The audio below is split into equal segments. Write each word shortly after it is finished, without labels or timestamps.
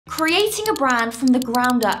Creating a brand from the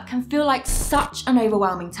ground up can feel like such an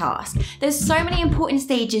overwhelming task. There's so many important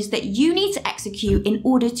stages that you need to execute in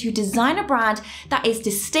order to design a brand that is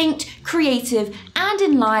distinct, creative, and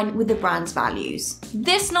in line with the brand's values.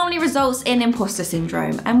 This normally results in imposter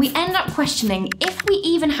syndrome, and we end up questioning if we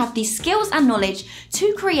even have the skills and knowledge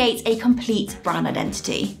to create a complete brand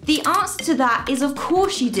identity. The answer to that is of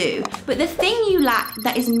course you do, but the thing you lack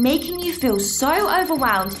that is making you feel so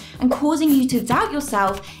overwhelmed and causing you to doubt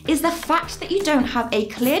yourself is the fact that you don't have a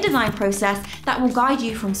clear design process that will guide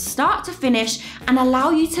you from start to finish and allow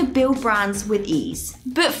you to build brands with ease.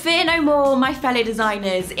 But fear no more, my fellow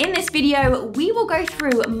designers. In this video, we will go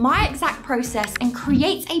through my exact process and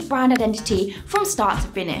create a brand identity from start to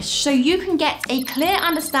finish, so you can get a clear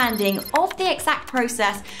understanding of the exact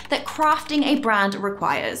process that crafting a brand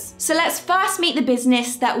requires. So let's first meet the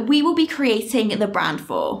business that we will be creating the brand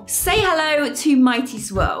for. Say hello to Mighty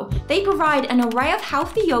Swirl. They provide an array of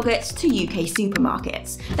healthy yogurts to UK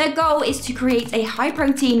supermarkets. Their goal is to create a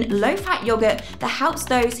high-protein, low-fat yogurt that helps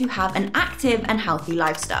those who have an active and healthy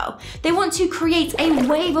lifestyle. They want to create a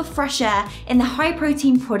wave of fresh air in the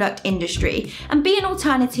high-protein product industry and be an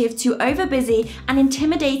alternative to overbusy and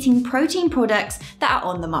intimidating protein products that are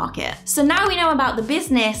on the market. So now we know about the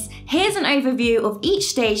business, here's an overview of each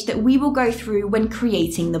stage that we will go through when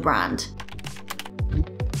creating the brand.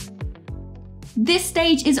 This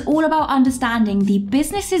stage is all about understanding the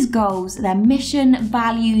business's goals, their mission,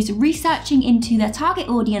 values, researching into their target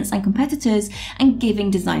audience and competitors, and giving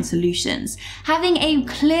design solutions. Having a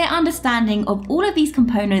clear understanding of all of these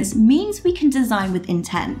components means we can design with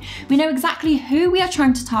intent. We know exactly who we are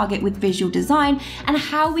trying to target with visual design and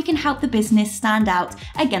how we can help the business stand out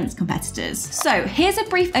against competitors. So here's a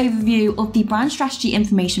brief overview of the brand strategy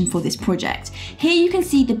information for this project. Here you can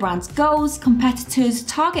see the brand's goals, competitors,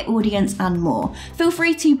 target audience, and more. Feel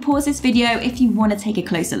free to pause this video if you want to take a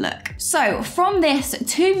closer look. So from this,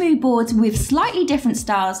 2 mood boards with slightly different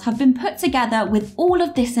styles have been put together with all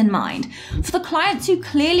of this in mind. For the client to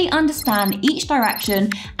clearly understand each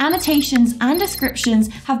direction, annotations and descriptions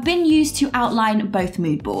have been used to outline both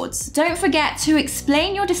mood boards. Don't forget to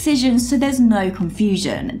explain your decisions so there's no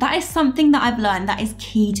confusion. That is something that I've learned that is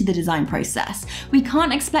key to the design process. We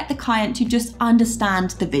can't expect the client to just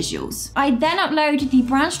understand the visuals. I then upload the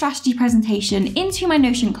brand strategy presentation into my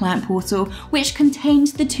Notion client portal, which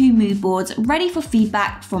contains the 2 mood boards ready for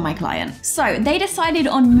feedback from my client. So they decided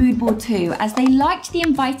on mood board 2 as they liked the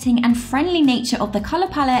inviting and friendly nature of the color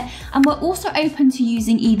palette and were also open to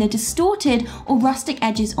using either distorted or rustic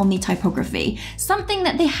edges on the typography, something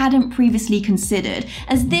that they hadn't previously considered,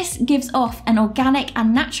 as this gives off an organic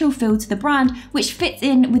and natural feel to the brand, which fits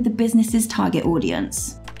in with the business's target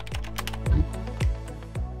audience.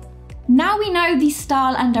 Now we know the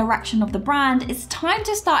style and direction of the brand, it's time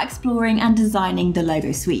to start exploring and designing the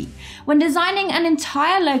logo suite. When designing an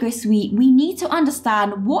entire logo suite, we need to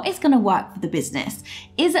understand what is going to work for the business.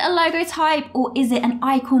 Is it a logo type, or is it an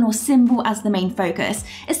icon or symbol as the main focus?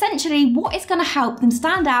 Essentially, what is going to help them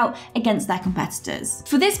stand out against their competitors?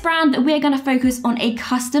 For this brand, we're going to focus on a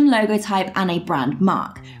custom logo type and a brand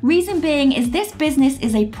mark. Reason being is this business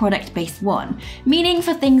is a product-based one, meaning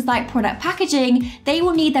for things like product packaging, they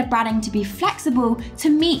will need their branding to be flexible to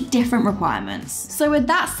meet different requirements. So with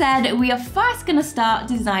that said, we are first going to start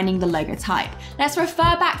designing the logo type. Let's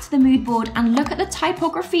refer back to the mood board and look at the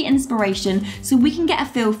typography inspiration so we can get a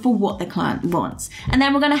feel for what the client wants. And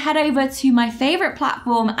then we're going to head over to my favorite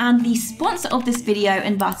platform and the sponsor of this video,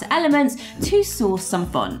 Inverter Elements, to source some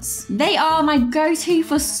fonts. They are my go-to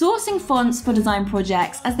for sourcing fonts for design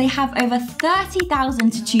projects, as they have over 30,000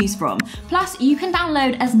 to choose from. Plus, you can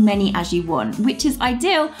download as many as you want, which is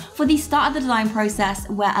ideal for the start of the design process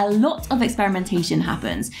where a lot of experimentation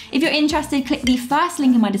happens. If you're interested, click the first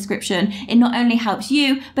link in my description. It not only helps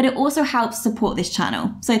you, but it also helps support this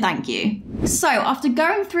channel. So thank you. So after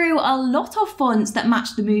going through a lot of fonts that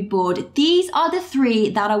match the mood board, these are the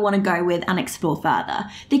 3 that I want to go with and explore further.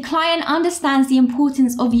 The client understands the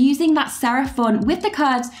importance of using that serif font with the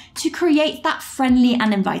curves to create that friendly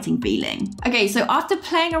and inviting feeling. Okay, so after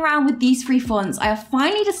playing around with these 3 fonts, I have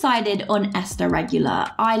finally decided on Esther Regular.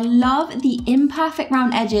 I love the imperfect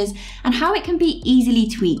round edges and how it can be easily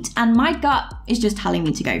tweaked, and my gut is just telling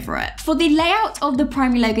me to go for it. For the layout of the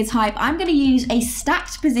primary logo type, I'm going to use a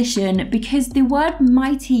stacked position because the word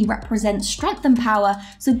mighty represents strength and power,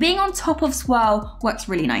 so being on top of swirl works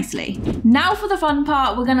really nicely. Now for the fun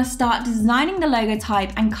part, we're going to start designing the logo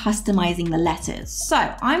type and customizing the letters. So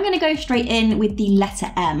I'm going to go straight in with the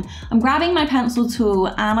letter M. I'm grabbing my pencil tool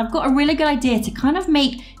and I've got a really good idea to kind of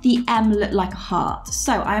make the M look like a heart.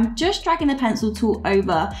 So I'm just dragging the pencil tool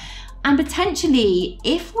over And potentially,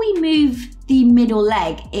 if we move the middle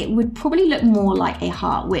leg, it would probably look more like a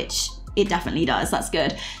heart, which it definitely does. That's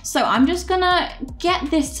good. So I'm just gonna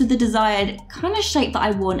get this to the desired kind of shape that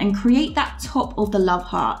I want and create that top of the love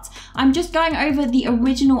heart. I'm just going over the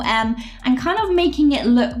original M and kind of making it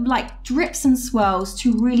look like drips and swirls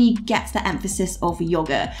to really get the emphasis of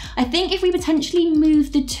yogurt. I think if we potentially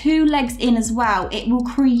move the two legs in as well, it will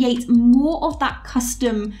create more of that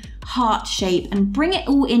custom heart shape and bring it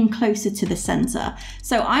all in closer to the center.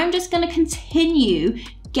 So I'm just gonna continue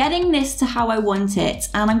getting this to how I want it,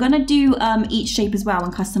 and I'm gonna do each shape as well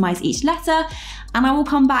and customize each letter, and I will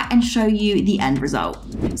come back and show you the end result.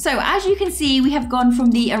 So as you can see, we have gone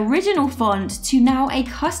from the original font to now a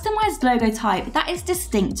customized logo type that is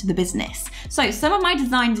distinct to the business. So some of my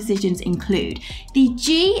design decisions include the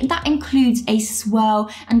G that includes a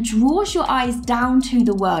swirl and draws your eyes down to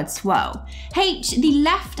the word swirl. H, the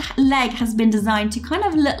left leg has been designed to kind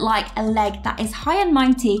of look like a leg that is high and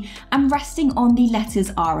mighty and resting on the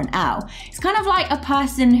letters R and L. It's kind of like a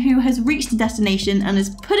person who has reached a destination and is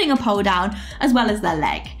putting a pole down as well as their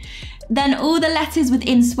leg. Then all the letters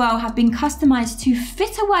within swirl have been customized to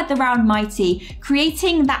fit a word around mighty,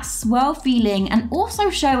 creating that swirl feeling and also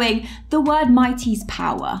showing the word mighty's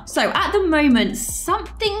power. So at the moment,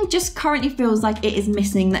 something just currently feels like it is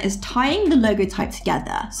missing that is tying the logo type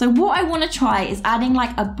together. So what I want to try is adding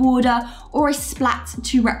like a border or a splat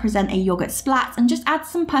to represent a yogurt splat and just add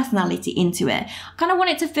some personality into it. I kind of want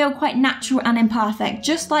it to feel quite natural and imperfect,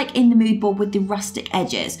 just like in the mood board with the rustic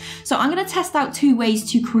edges. So I'm going to test out two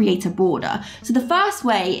ways to create a border. So the first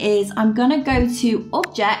way is I'm going to go to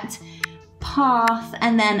Object, Path,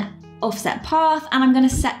 and then Offset Path, and I'm going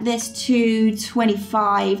to set this to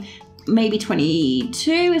 25, maybe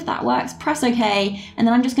 22 if that works. Press OK, and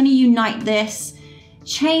then I'm just going to unite this,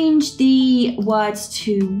 change the words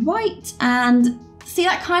to white, and see,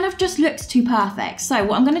 that kind of just looks too perfect. So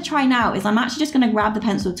what I'm going to try now is I'm actually just going to grab the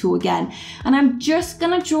pencil tool again, and I'm just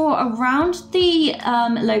going to draw around the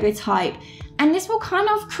logo type, and this will kind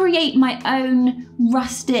of create my own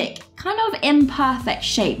rustic, kind of imperfect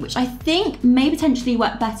shape, which I think may potentially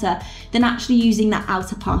work better than actually using that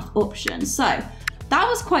outer path option. So that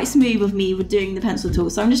was quite smooth of me with doing the pencil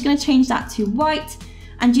tool. So I'm just going to change that to white.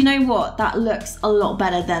 And you know what? That looks a lot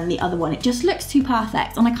better than the other one. It just looks too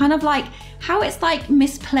perfect. And I kind of like how it's like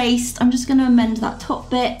misplaced. I'm just going to amend that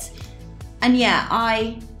top bit. And yeah,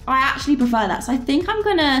 I actually prefer that. So I think I'm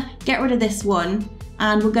going to get rid of this one,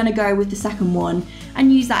 and we're going to go with the second one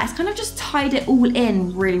and use that. It's kind of just tied it all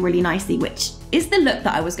in really, really nicely, which is the look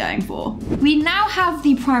that I was going for. We now have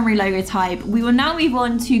the primary logo type. We will now move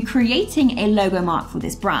on to creating a logo mark for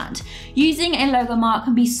this brand. Using a logo mark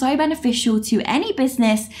can be so beneficial to any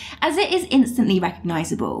business as it is instantly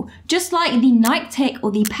recognizable. Just like the Nike tick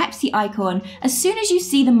or the Pepsi icon, as soon as you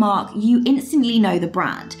see the mark, you instantly know the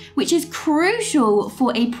brand, which is crucial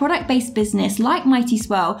for a product-based business like Mighty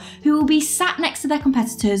Swirl, who will be sat next to their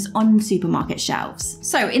competitors on supermarket shelves.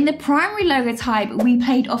 So in the primary logo type, we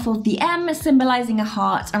played off of the M, symbolizing a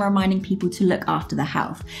heart and reminding people to look after their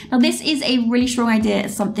health. Now this is a really strong idea.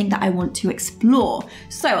 It's something that I want to explore.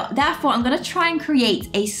 So therefore I'm going to try and create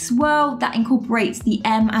a swirl that incorporates the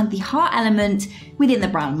M and the heart element within the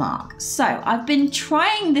brand mark. So I've been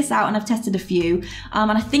trying this out and I've tested a few,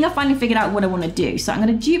 and I think I finally figured out what I want to do. So I'm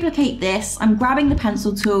going to duplicate this. I'm grabbing the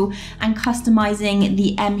pencil tool and customizing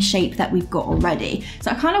the M shape that we've got already.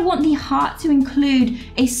 So I kind of want the heart to include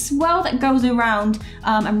a swirl that goes around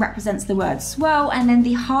and represents the word swirl, and then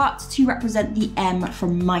the heart to represent the M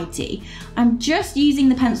from mighty. I'm just using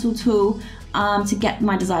the pencil tool to get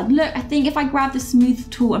my desired look. I think if I grab the smooth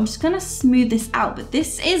tool, I'm just going to smooth this out, but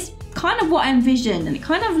this is kind of what I envisioned, and it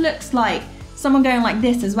kind of looks like someone going like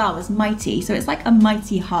this as well as mighty. So it's like a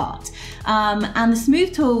mighty heart. And the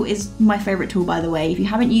smooth tool is my favorite tool, by the way. If you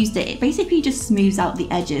haven't used it, it basically just smooths out the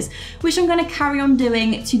edges, which I'm going to carry on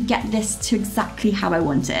doing to get this to exactly how I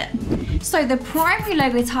want it. So the primary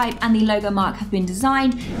logo type and the logo mark have been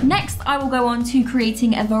designed. Next, I will go on to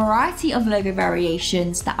creating a variety of logo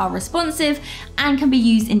variations that are responsive and can be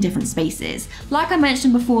used in different spaces. Like I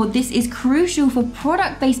mentioned before, this is crucial for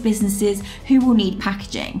product-based businesses who will need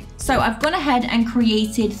packaging. So I've gone ahead and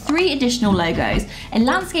created 3 additional logos, a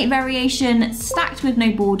landscape variation, stacked with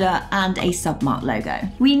no border, and a submark logo.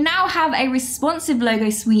 We now have a responsive logo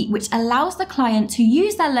suite which allows the client to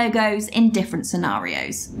use their logos in different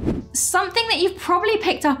scenarios. Something that you've probably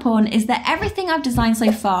picked up on is that everything I've designed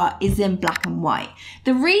so far is in black and white.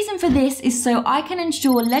 The reason for this is so I can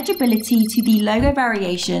ensure legibility to the logo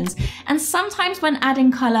variations, and sometimes when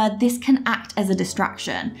adding color, this can act as a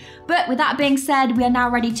distraction. But with that being said, we are now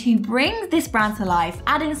ready to to bring this brand to life,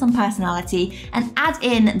 add in some personality, and add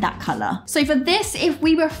in that color. So for this, if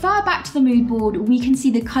we refer back to the mood board, we can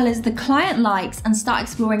see the colors the client likes and start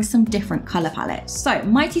exploring some different color palettes. So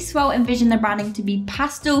Mighty Swirl envision the branding to be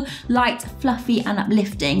pastel, light, fluffy, and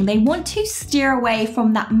uplifting. They want to steer away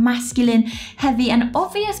from that masculine, heavy, and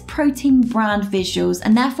obvious protein brand visuals,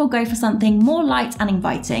 and therefore go for something more light and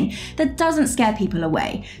inviting that doesn't scare people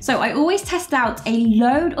away. So I always test out a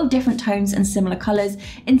load of different tones and similar colors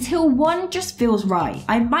until one just feels right.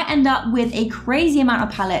 I might end up with a crazy amount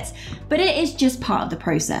of palettes, but it is just part of the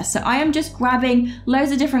process. So I am just grabbing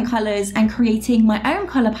loads of different colors and creating my own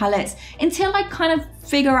color palettes until I kind of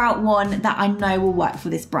figure out one that I know will work for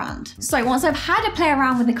this brand. So once I've had a play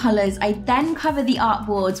around with the colors, I then cover the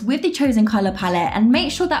artboards with the chosen color palette and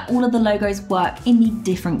make sure that all of the logos work in the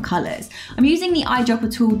different colors. I'm using the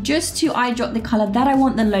eyedropper tool just to eyedrop the color that I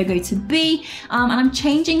want the logo to be, and I'm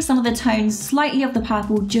changing some of the tones slightly of the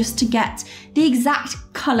purple just to get the exact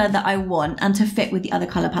color that I want and to fit with the other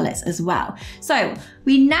color palettes as well. So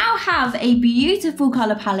we now have a beautiful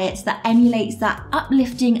color palette that emulates that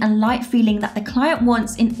uplifting and light feeling that the client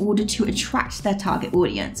wants in order to attract their target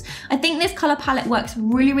audience. I think this color palette works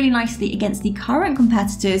really, really nicely against the current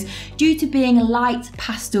competitors due to being light,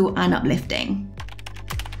 pastel, and uplifting.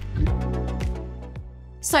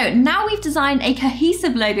 So now we've designed a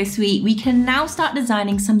cohesive logo suite, we can now start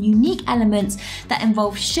designing some unique elements that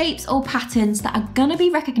involve shapes or patterns that are gonna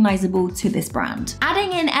be recognizable to this brand.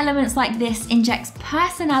 Adding in elements like this injects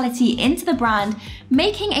personality into the brand,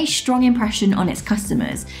 making a strong impression on its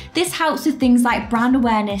customers. This helps with things like brand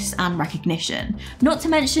awareness and recognition. Not to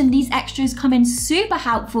mention, these extras come in super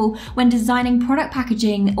helpful when designing product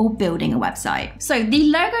packaging or building a website. So the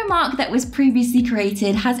logo mark that was previously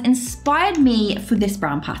created has inspired me for this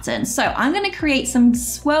brand pattern. So I'm going to create some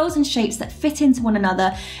swirls and shapes that fit into one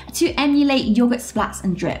another to emulate yogurt splats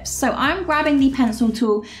and drips. So I'm grabbing the pencil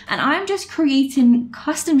tool and I'm just creating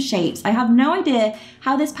custom shapes. I have no idea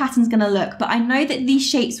how this pattern's going to look, but I know that these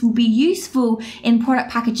shapes will be useful in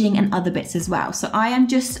product packaging and other bits as well. So I am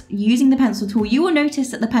just using the pencil tool. You will notice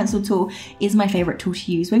that the pencil tool is my favorite tool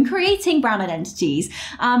to use when creating brand identities.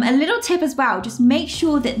 A little tip as well, just make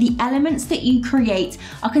sure that the elements that you create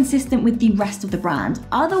are consistent with the rest of the brand.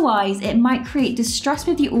 Otherwise, it might create distrust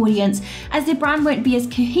with the audience as the brand won't be as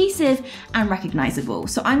cohesive and recognizable.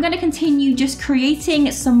 So I'm going to continue just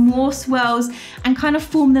creating some more swirls and kind of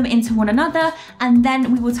form them into one another, and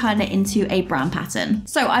then we will turn it into a brand pattern.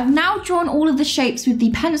 So I've now drawn all of the shapes with the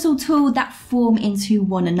pencil tool that form into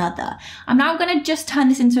one another. I'm now going to just turn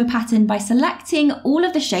this into a pattern by selecting all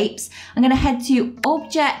of the shapes. I'm going to head to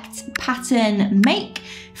Object, Pattern, Make,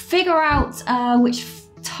 figure out which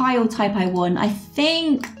tile type I want. I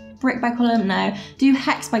think brick by column, no, do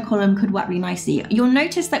hex by column could work really nicely. You'll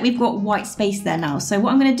notice that we've got white space there now. So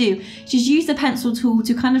what I'm going to do is just use the pencil tool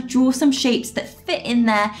to kind of draw some shapes that fit in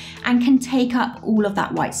there and can take up all of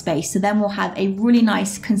that white space. So then we'll have a really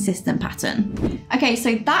nice consistent pattern. Okay,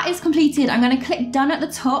 so that is completed. I'm going to click done at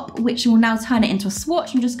the top, which will now turn it into a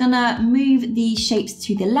swatch. I'm just going to move the shapes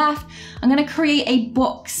to the left. I'm going to create a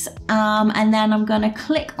box and then I'm going to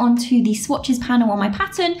click onto the swatches panel on my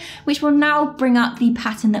pattern, which will now bring up the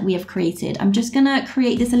pattern that we have created. I'm just gonna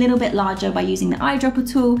create this a little bit larger by using the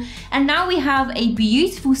eyedropper tool, and now we have a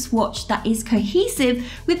beautiful swatch that is cohesive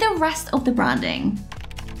with the rest of the branding.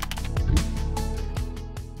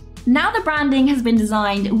 Now the branding has been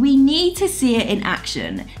designed, we need to see it in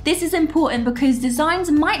action. This is important because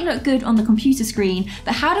designs might look good on the computer screen,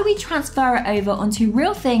 but how do we transfer it over onto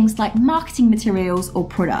real things like marketing materials or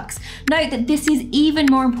products? Note that this is even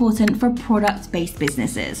more important for product-based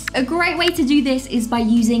businesses. A great way to do this is by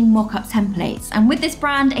using mock-up templates, and with this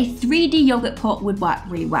brand, a 3D yogurt pot would work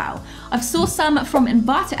really well. I've sourced some from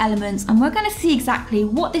Inverter Elements, and we're going to see exactly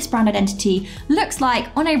what this brand identity looks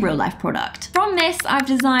like on a real-life product. From this, I've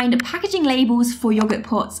designed packaging labels for yogurt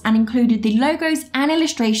pots and included the logos and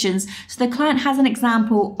illustrations so the client has an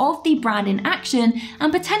example of the brand in action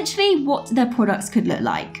and potentially what their products could look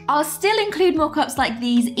like. I'll still include mock-ups like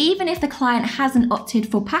these even if the client hasn't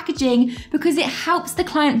opted for packaging, because it helps the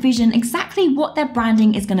client vision exactly what their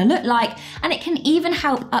branding is going to look like, and it can even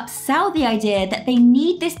help upsell the idea that they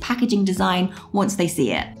need this packaging design once they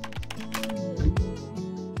see it.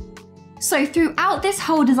 So throughout this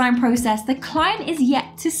whole design process, the client is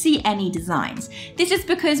yet to see any designs. This is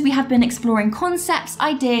because we have been exploring concepts,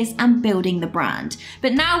 ideas, and building the brand.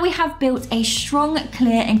 But now we have built a strong,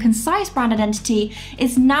 clear, and concise brand identity.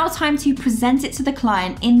 It's now time to present it to the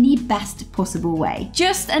client in the best possible way.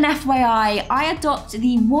 Just an FYI, I adopt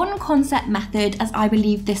the one concept method as I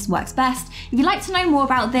believe this works best. If you'd like to know more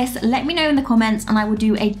about this, let me know in the comments and I will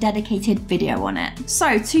do a dedicated video on it.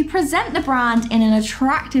 So to present the brand in an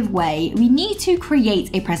attractive way, we need to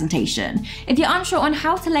create a presentation. If you're unsure on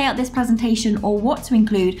how to lay out this presentation or what to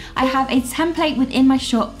include, I have a template within my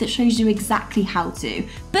shop that shows you exactly how to,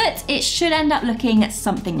 but it should end up looking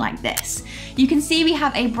something like this. You can see we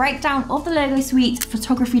have a breakdown of the logo suite,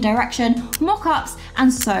 photography direction, mock-ups,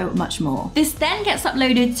 and so much more. This then gets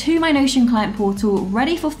uploaded to my Notion client portal,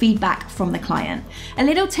 ready for feedback from the client. A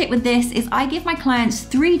little tip with this is I give my clients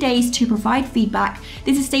 3 days to provide feedback.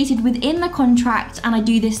 This is stated within the contract, and I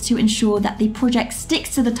do this to ensure that the project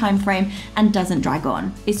sticks to the time frame and doesn't drag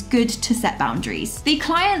on. It's good to set boundaries. The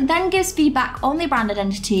client then gives feedback on the brand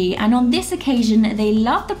identity, and on this occasion, they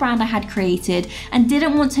loved the brand I had created and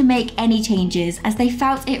didn't want to make any changes as they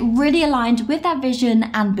felt it really aligned with their vision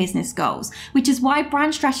and business goals, which is why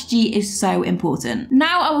brand strategy is so important.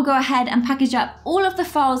 Now I will go ahead and package up all of the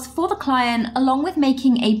files for the client along with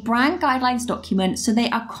making a brand guidelines document so they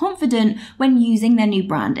are confident when using their new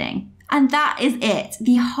branding. And that is it.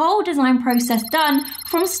 The whole design process done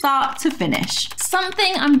from start to finish.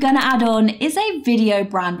 Something I'm gonna add on is a video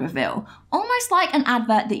brand reveal, almost like an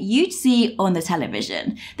advert that you'd see on the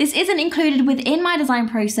television. This isn't included within my design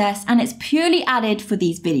process and it's purely added for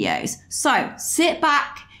these videos. So sit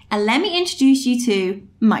back and let me introduce you to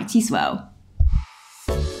Mighty Swell.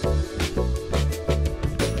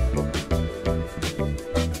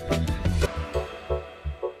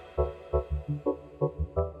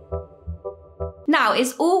 Now,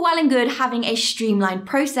 it's all well and good having a streamlined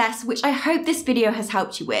process, which I hope this video has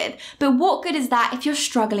helped you with, but what good is that if you're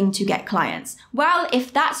struggling to get clients? Well,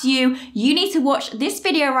 if that's you, you need to watch this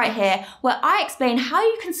video right here where I explain how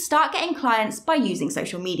you can start getting clients by using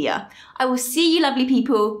social media. I will see you lovely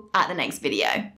people at the next video.